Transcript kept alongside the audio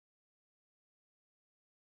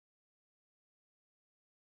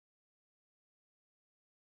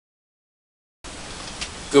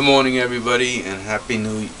Good morning, everybody, and Happy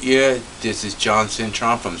New Year. This is John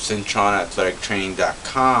Cintron from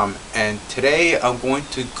CintronAthleticTraining.com, and today I'm going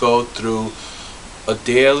to go through a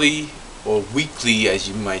daily or weekly, as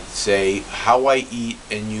you might say, how I eat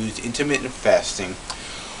and use intermittent fasting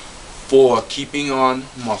for keeping on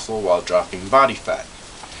muscle while dropping body fat.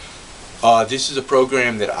 This is a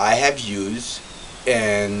program that I have used,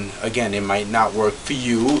 and again, it might not work for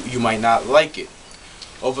you. You might not like it.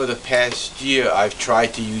 Over the past year, I've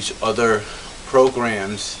tried to use other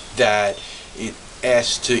programs that it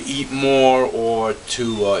asks to eat more or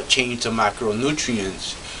to change the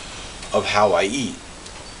macronutrients of how I eat,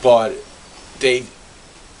 but they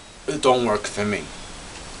don't work for me.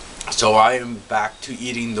 So I am back to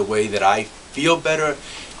eating the way that I feel better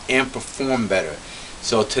and perform better.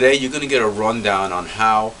 So today you're going to get a rundown on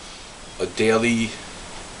how a daily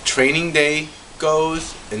training day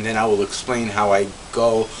goes, and then I will explain how I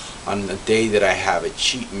go on the day that I have a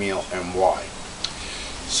cheat meal and why.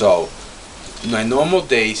 So my normal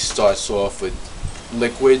day starts off with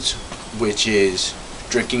liquids, which is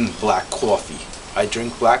drinking black coffee. I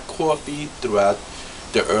drink black coffee throughout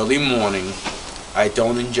the early morning. I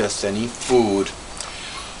don't ingest any food.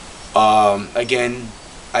 Again,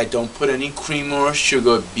 I don't put any cream or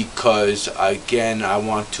sugar because again I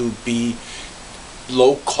want to be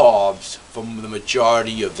low carbs for the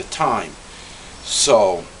majority of the time.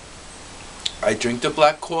 So I drink the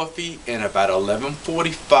black coffee, and about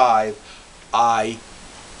 11:45 I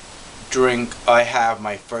have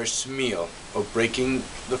my first meal of breaking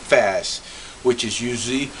the fast, which is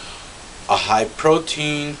usually a high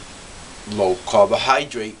protein, low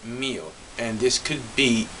carbohydrate meal, and this could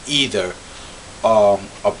be either a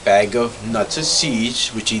bag of nuts or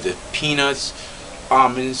seeds, which either peanuts,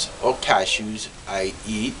 almonds, or cashews. I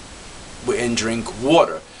eat and drink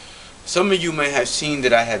water. Some of you may have seen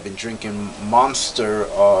that I have been drinking Monster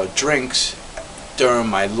drinks during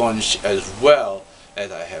my lunch, as well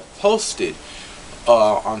as I have posted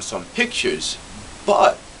on some pictures.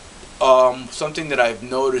 But something that I've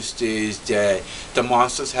noticed is that the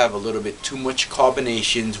Monsters have a little bit too much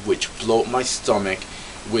carbonations, which bloat my stomach,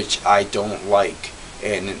 which I don't like,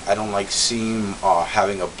 and I don't like seeing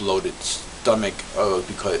having a bloated stomach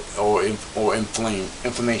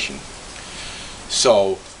inflammation.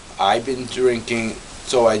 So I've been drinking.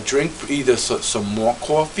 So I drink either some more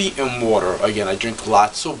coffee and water. Again, I drink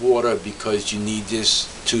lots of water because you need this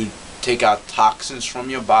to take out toxins from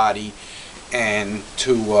your body and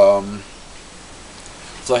to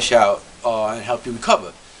flush out and help you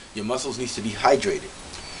recover. Your muscles need to be hydrated.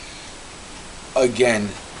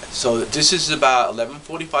 Again, so this is about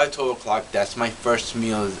 11:45, 12 o'clock. That's my first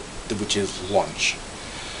meal, which is lunch,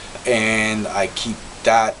 and I keep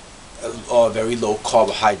that very low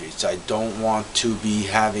carbohydrates. I don't want to be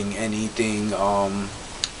having anything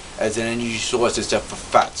as an energy source except for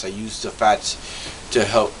fats. I use the fats to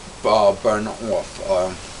help burn off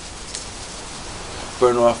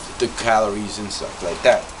the calories and stuff like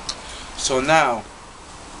that. So now,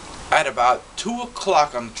 at about 2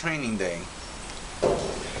 o'clock on training day,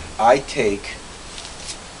 I take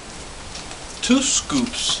 2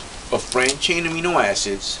 scoops of branched-chain amino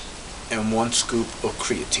acids and 1 scoop of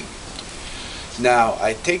creatine. Now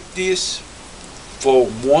I take this for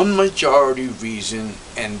one majority reason,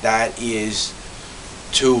 and that is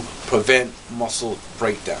to prevent muscle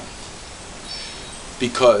breakdown,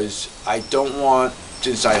 because I don't want,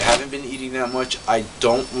 since I haven't been eating that much, I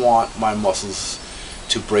don't want my muscles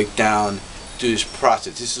to break down through this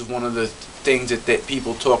process. This is one of the things that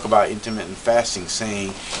people talk about intermittent fasting,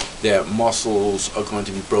 saying that muscles are going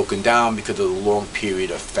to be broken down because of the long period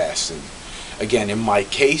of fasting. Again, in my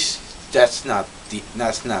case, that's not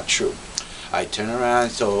true. I turn around,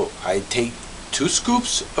 so I take 2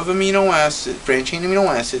 scoops of amino acid, branched-chain amino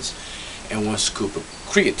acids, and 1 scoop of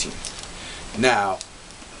creatine. Now,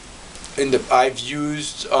 I've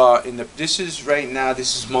used this is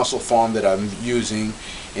Muscle Farm that I'm using.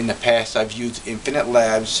 In the past, I've used Infinite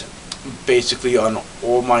Labs basically on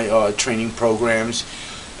all my training programs.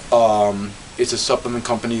 It's a supplement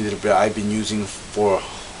company that I've been using for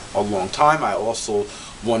a long time. I also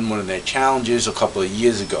won one of their challenges a couple of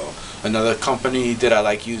years ago. Another company that I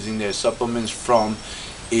like using their supplements from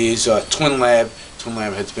is Twinlab.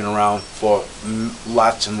 Twinlab has been around for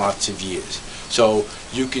lots and lots of years. So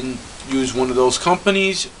you can use one of those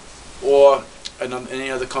companies or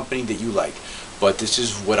any other company that you like. But this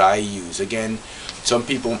is what I use. Again, some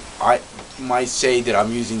people might say that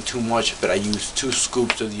I'm using too much, but I use 2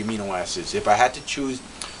 scoops of the amino acids. If I had to choose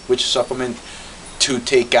which supplement to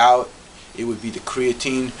take out, it would be the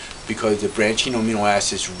creatine, because the branched-chain amino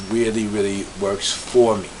acids really works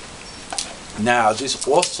for me. Now this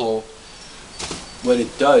also, what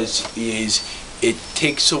it does is it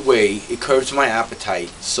takes away, it curbs my appetite,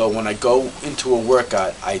 so when I go into a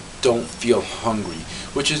workout I don't feel hungry,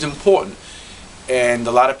 which is important. And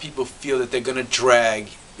a lot of people feel that they're gonna drag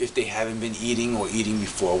if they haven't been eating or eating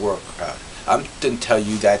before a workout. I'm gonna tell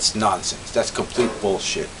you that's nonsense. That's complete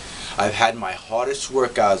bullshit. I've had my hardest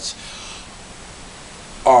workouts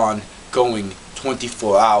on going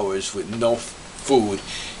 24 hours with no food,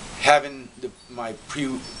 having my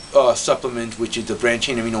supplement, which is the branched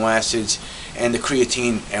chain amino acids and the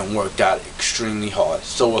creatine, and worked out extremely hard.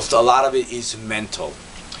 So a lot of it is mental.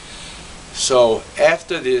 So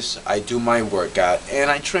after this I do my workout and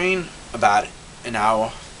I train about an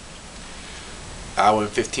hour and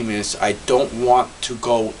 15 minutes. I don't want to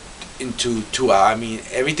go into 2 hours. I mean,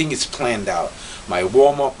 everything is planned out. My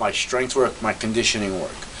warm-up, my strength work, my conditioning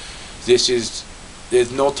work.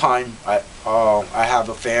 There's no time. I have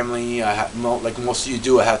a family. I have like most of you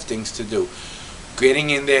do. I have things to do. Getting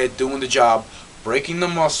in there, doing the job, breaking the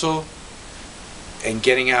muscle, and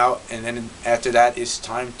getting out. And then after that, it's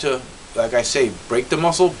time to, like I say, break the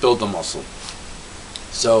muscle, build the muscle.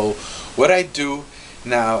 So what I do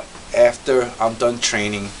now after I'm done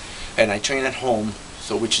training, and I train at home,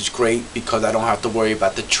 so which is great because I don't have to worry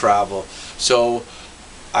about the travel. So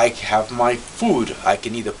I have my food. I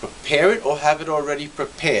can either prepare it or have it already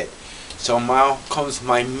prepared. So now comes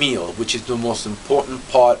my meal, which is the most important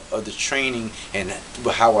part of the training and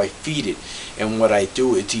how I feed it. And what I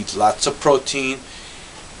do is eat lots of protein,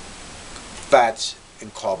 fats,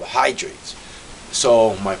 and carbohydrates.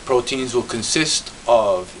 So my proteins will consist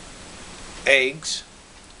of eggs,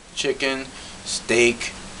 chicken,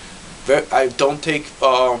 steak. I don't take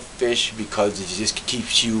fish because it just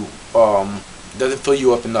keeps you doesn't fill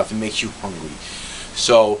you up enough. It makes you hungry.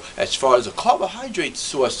 So as far as the carbohydrate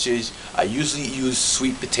sources, I usually use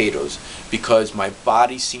sweet potatoes because my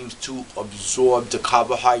body seems to absorb the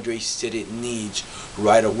carbohydrates that it needs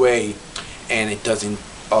right away, and it doesn't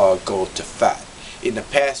go to fat. In the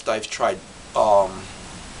past I've tried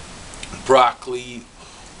broccoli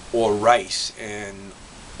or rice, and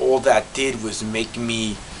all that did was make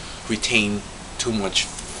me retain too much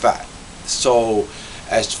fat. So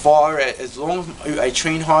as long as I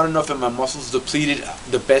train hard enough and my muscles depleted,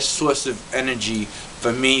 the best source of energy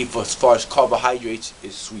for me as far as carbohydrates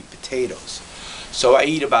is sweet potatoes. So I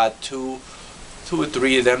eat about two or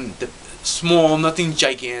three of them, small, nothing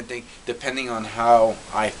gigantic, depending on how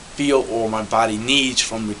I feel or my body needs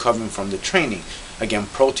from recovering from the training. Again,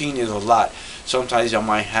 protein is a lot. Sometimes I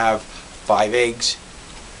might have 5 eggs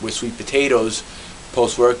with sweet potatoes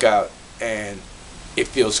post-workout, and it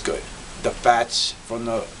feels good. The fats from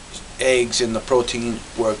the eggs and the protein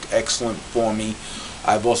work excellent for me.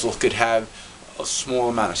 I've also could have a small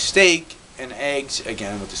amount of steak and eggs,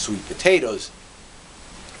 again with the sweet potatoes,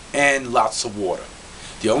 and lots of water.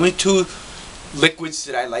 The only 2 liquids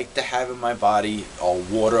that I like to have in my body are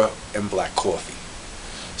water and black coffee.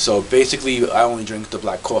 So basically I only drink the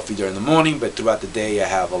black coffee during the morning, but throughout the day I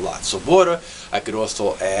have lots of water. I could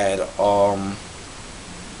also add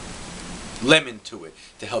lemon to it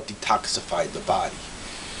to help detoxify the body.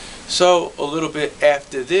 So a little bit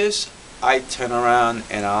after this I turn around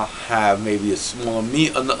and I'll have maybe a smaller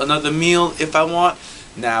meal, another meal if I want.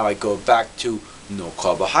 Now I go back to no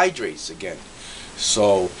carbohydrates again.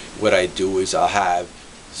 So what I do is I'll have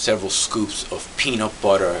several scoops of peanut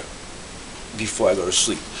butter before I go to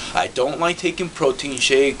sleep. I don't like taking protein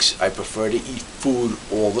shakes. I prefer to eat food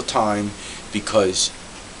all the time because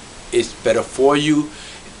it's better for you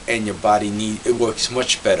and your body it works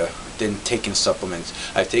much better than taking supplements.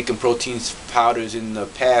 I've taken protein powders in the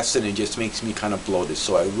past and it just makes me kind of bloated.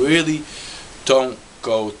 So I really don't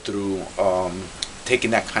go through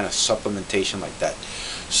taking that kind of supplementation like that.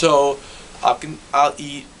 So I'll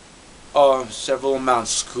eat several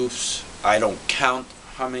scoops. I don't count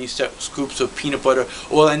how many scoops of peanut butter.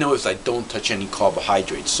 All I know is I don't touch any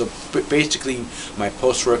carbohydrates. So basically my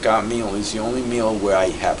post-workout meal is the only meal where I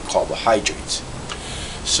have carbohydrates.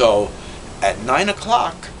 So at 9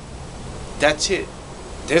 o'clock, that's it.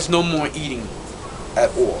 There's no more eating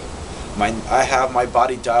at all. I have my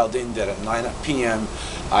body dialed in that at 9 p.m.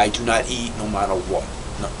 I do not eat no matter what.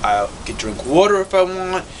 I can drink water if I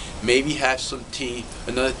want, maybe have some tea.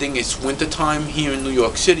 Another thing is winter time here in New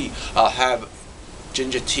York City. I'll have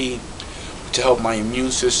ginger tea to help my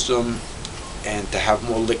immune system and to have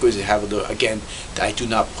more liquids and have again, I do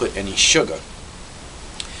not put any sugar.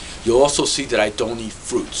 You'll also see that I don't eat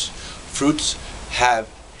fruits. Fruits have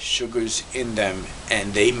sugars in them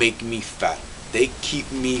and they make me fat. They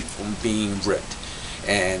keep me from being ripped,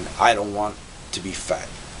 and I don't want to be fat.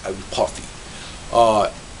 I'm puffy.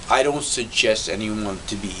 I don't suggest anyone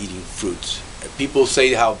to be eating fruits. People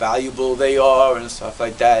say how valuable they are and stuff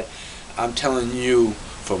like that. I'm telling you,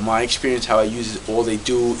 from my experience, how I use it, all they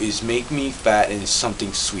do is make me fat, and it's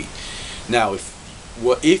something sweet. Now,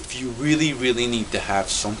 if you really need to have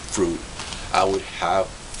some fruit, I would have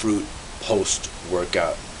fruit post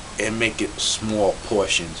workout and make it small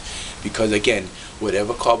portions, because again,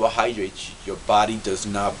 whatever carbohydrates your body does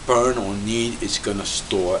not burn or need, it's gonna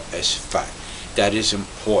store as fat. That is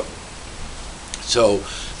important. So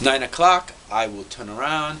 9 o'clock, I will turn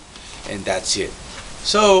around, and that's it.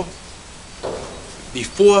 So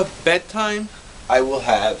before bedtime, I will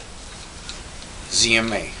have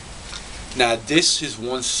ZMA. Now this is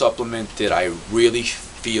one supplement that I really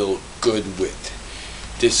feel good with.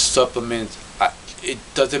 This supplement, it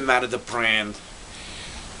doesn't matter the brand.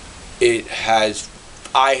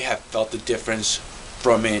 I have felt the difference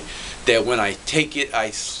from it, that when I take it,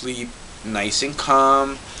 I sleep nice and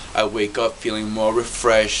calm. I wake up feeling more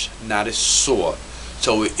refreshed, not as sore.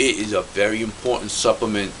 So it is a very important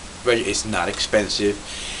supplement. It's not expensive.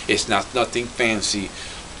 It's nothing fancy,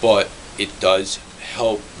 but it does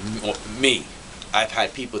help me. I've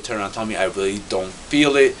had people turn around and tell me I really don't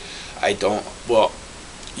feel it. Well,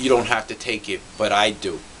 you don't have to take it, but I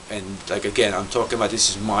do. And like again, I'm talking about, this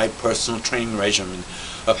is my personal training regimen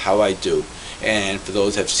of how I do. And for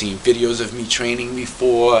those that have seen videos of me training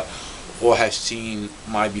before, or have seen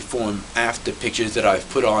my before and after pictures that I've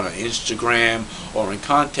put on Instagram or in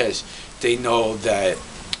contests, they know that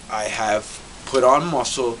I have put on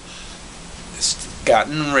muscle,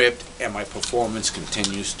 gotten ripped, and my performance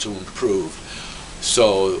continues to improve.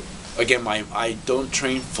 So again, I don't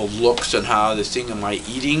train for looks and how this thing, and my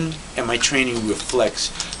eating and my training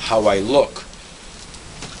reflects how I look.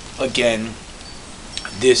 Again,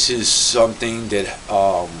 this is something that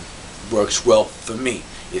works well for me.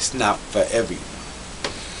 It's not for everyone.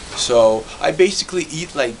 So I basically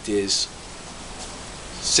eat like this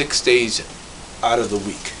 6 days out of the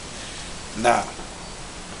week. Now,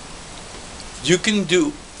 we're going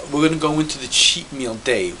to go into the cheat meal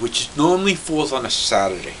day, which normally falls on a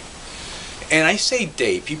Saturday. And I say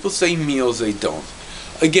day, people say meals, they don't.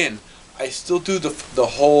 Again, I still do the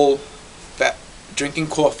whole drinking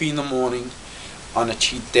coffee in the morning on a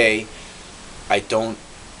cheat day. I don't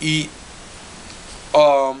eat.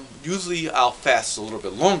 Usually I'll fast a little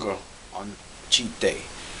bit longer on cheat day.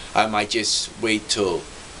 I might just wait till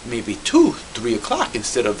maybe 2-3 o'clock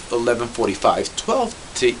instead of 11:45, 12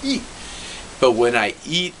 to eat. But when I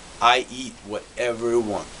eat whatever I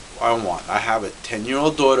want. I have a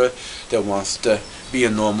 10-year-old daughter that wants to be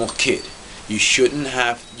a normal kid. You shouldn't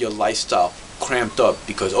have your lifestyle cramped up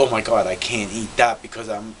because, oh my God, I can't eat that because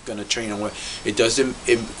I'm gonna train and work. It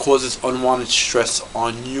causes unwanted stress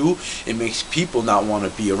on you. It makes people not want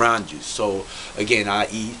to be around you. So again,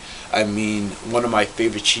 one of my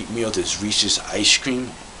favorite cheat meals is Reese's ice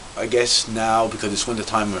cream. I guess now, because it's winter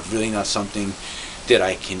time, it's really not something that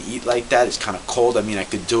I can eat like that. It's kind of cold. I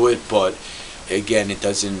could do it, but again, it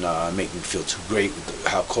doesn't make me feel too great with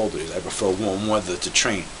how cold it is. I prefer warm weather to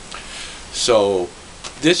train. So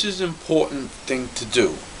this is an important thing to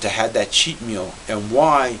do, to have that cheat meal. And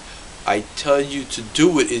why I tell you to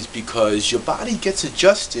do it is because your body gets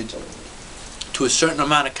adjusted to a certain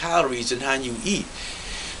amount of calories in how you eat.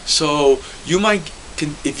 So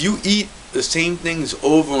if you eat the same things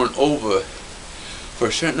over and over for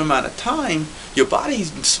a certain amount of time, your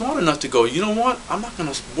body's smart enough to go, you know what, I'm not going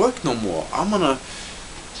to work no more. I'm going to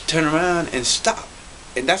turn around and stop.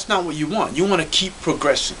 And that's not what you want. You want to keep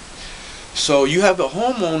progressing. So you have a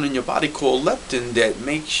hormone in your body called leptin that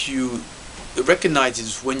it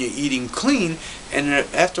recognizes when you're eating clean, and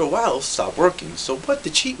after a while it'll stop working. So what the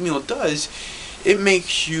cheat meal does, it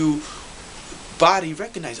makes you body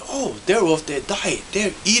recognize, oh, they're off their diet,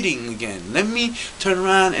 they're eating again, let me turn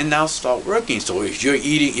around and now start working. So if you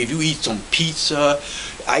eat some pizza,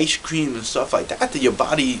 ice cream and stuff like that your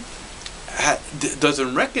body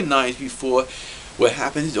doesn't recognize before, what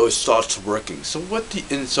happens, it starts working. So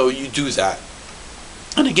so you do that.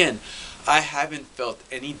 And again, I haven't felt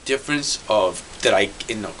any difference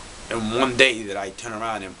in one day that I turn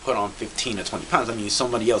around and put on 15 or 20 pounds.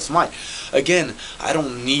 Somebody else might. Again, I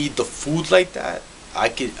don't need the food like that. I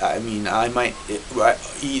might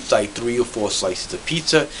eat like 3 or 4 slices of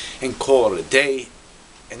pizza and call it a day,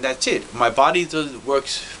 and that's it. My body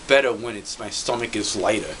works better when my stomach is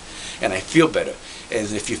lighter and I feel better. And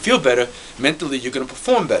if you feel better mentally, you're going to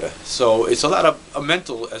perform better. So it's a lot of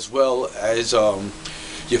mental as well as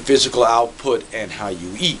your physical output and how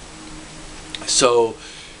you eat. So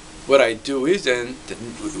what I do is then,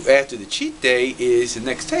 after the cheat day, is the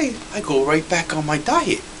next day I go right back on my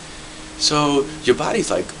diet. So your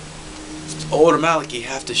body's like automatically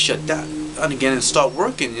have to shut down again and start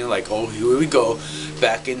working. You're like, oh, here we go,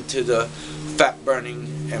 back into the fat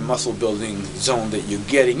burning and muscle building zone that you're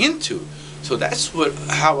getting into. So that's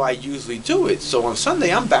how I usually do it. So on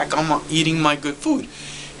Sunday I'm back, I'm eating my good food.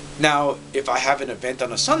 Now if I have an event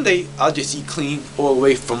on a Sunday, I'll just eat clean all the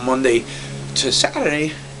way from Monday to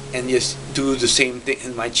Saturday and just do the same thing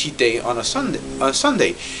in my cheat day on a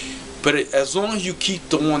Sunday. But as long as you keep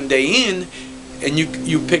the one day in and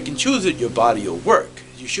you pick and choose it, your body will work.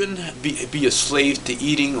 You shouldn't be a slave to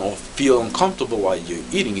eating or feel uncomfortable while you're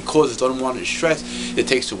eating. It causes unwanted stress. It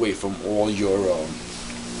takes away from all your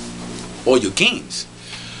gains.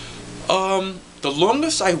 The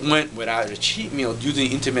longest I went without a cheat meal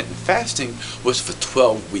using intermittent fasting was for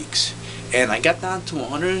 12 weeks. And I got down to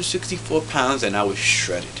 164 pounds and I was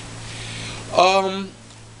shredded.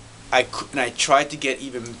 I tried to get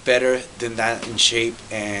even better than that in shape,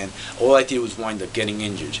 and all I did was wind up getting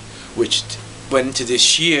injured, which went into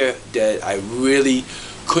this year that I really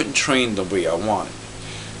couldn't train the way I wanted.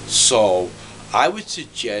 So I would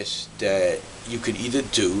suggest that you could either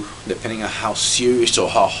do, depending on how serious or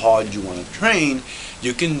how hard you want to train,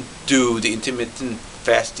 you can do the intermittent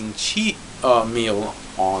fasting cheat meal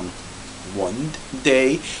on one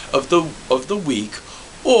day of the week,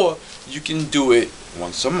 or you can do it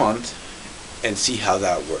once a month and see how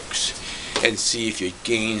that works, and see if your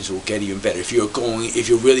gains will get even better. If you're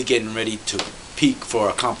really getting ready to peak for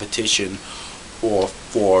a competition or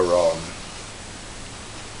for a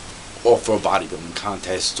bodybuilding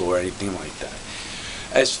contest or anything like that.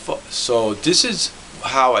 So this is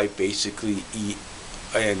how I basically eat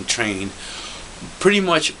and train pretty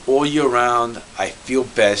much all year round. I feel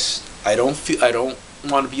best. I don't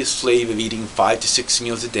want to be a slave of eating 5 to 6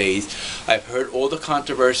 meals a day. I've heard all the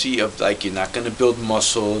controversy of like you're not going to build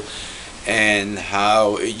muscle and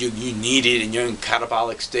how you need it and you're in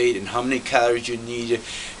catabolic state and how many calories you need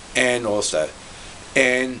and all that.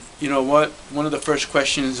 And you know what? One of the first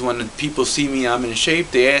questions when people see me I'm in shape,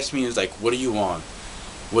 they ask me is like, what are you on?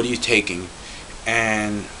 What are you taking?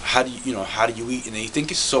 And how do you eat? And they think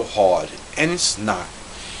it's so hard, and it's not.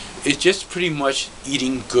 It's just pretty much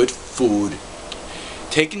eating good food,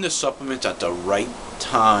 taking the supplements at the right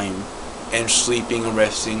time, and sleeping and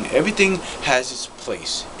resting. Everything has its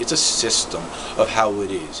place. It's a system of how it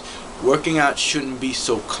is. Working out shouldn't be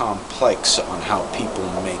so complex on how people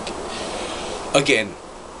make it. Again,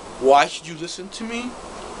 why should you listen to me?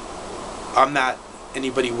 I'm not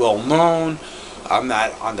anybody well known. I'm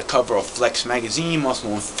not on the cover of Flex magazine,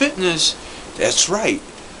 Muscle and Fitness. That's right,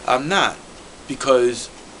 I'm not, because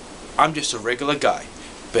I'm just a regular guy.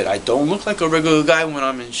 But I don't look like a regular guy when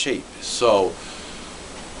I'm in shape. So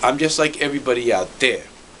I'm just like everybody out there.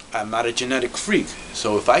 I'm not a genetic freak.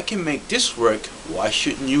 So if I can make this work, why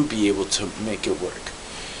shouldn't you be able to make it work?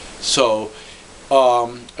 So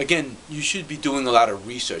again, you should be doing a lot of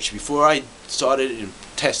research. Before I started in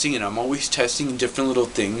testing, and I'm always testing different little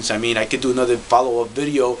things. I mean, I could do another follow-up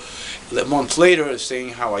video a month later saying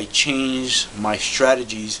how I changed my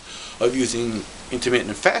strategies of using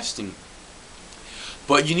intermittent fasting.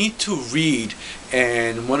 But you need to read,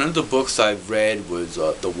 and one of the books I've read was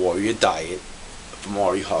The Warrior Diet from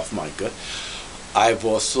Ari Hofmeister. I've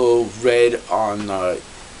also read on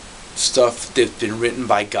stuff that's been written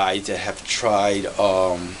by guys that have tried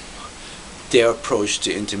their approach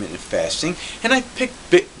to intermittent fasting, and I picked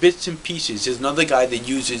bits and pieces. There's another guy that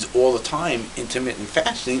uses all the time intermittent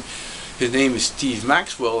fasting. His name is Steve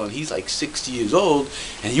Maxwell, and he's like 60 years old,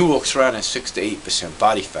 and he walks around at 6 to 8%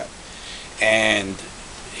 body fat. And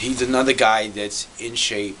he's another guy that's in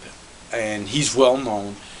shape, and he's well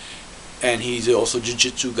known, and he's also a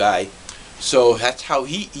jiu-jitsu guy. So that's how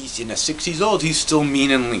he eats. And at 60 years old, he's still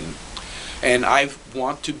mean and lean. And I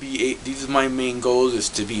want to be, these are my main goals, is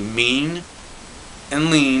to be mean and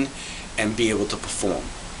lean and be able to perform.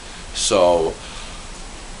 So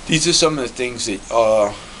these are some of the things that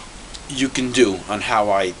you can do on how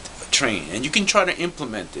I train, and you can try to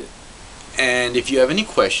implement it. And if you have any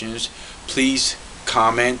questions, please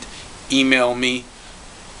comment, email me,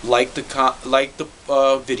 like the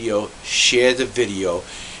video, share the video.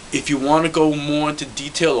 If you want to go more into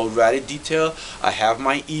detail or rather detail, I have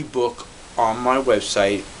my ebook on my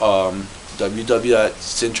website,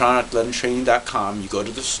 www.cintronathletitraining.com. You go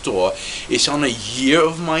to the store. It's on a year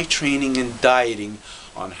of my training and dieting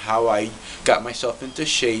on how I got myself into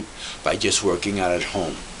shape by just working out at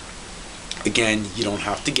home. Again, you don't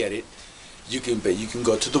have to get it. You can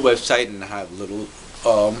go to the website and have little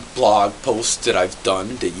blog posts that I've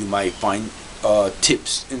done that you might find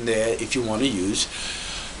tips in there if you want to use.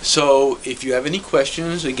 So if you have any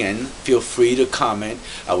questions, again, feel free to comment.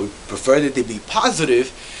 I would prefer that they be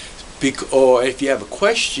positive, or if you have a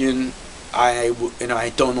question and I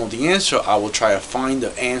don't know the answer, I will try to find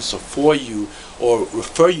the answer for you or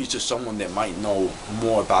refer you to someone that might know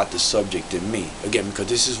more about the subject than me. Again, because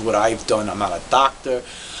this is what I've done. I'm not a doctor.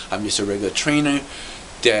 I'm just a regular trainer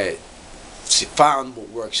that found what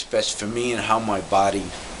works best for me and how my body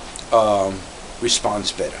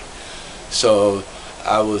responds better. So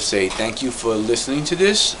I will say thank you for listening to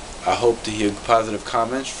this. I hope to hear positive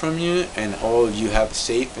comments from you, and all of you have a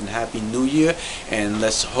safe and happy new year, and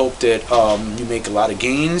let's hope that you make a lot of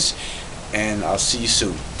gains, and I'll see you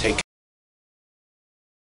soon. Take care.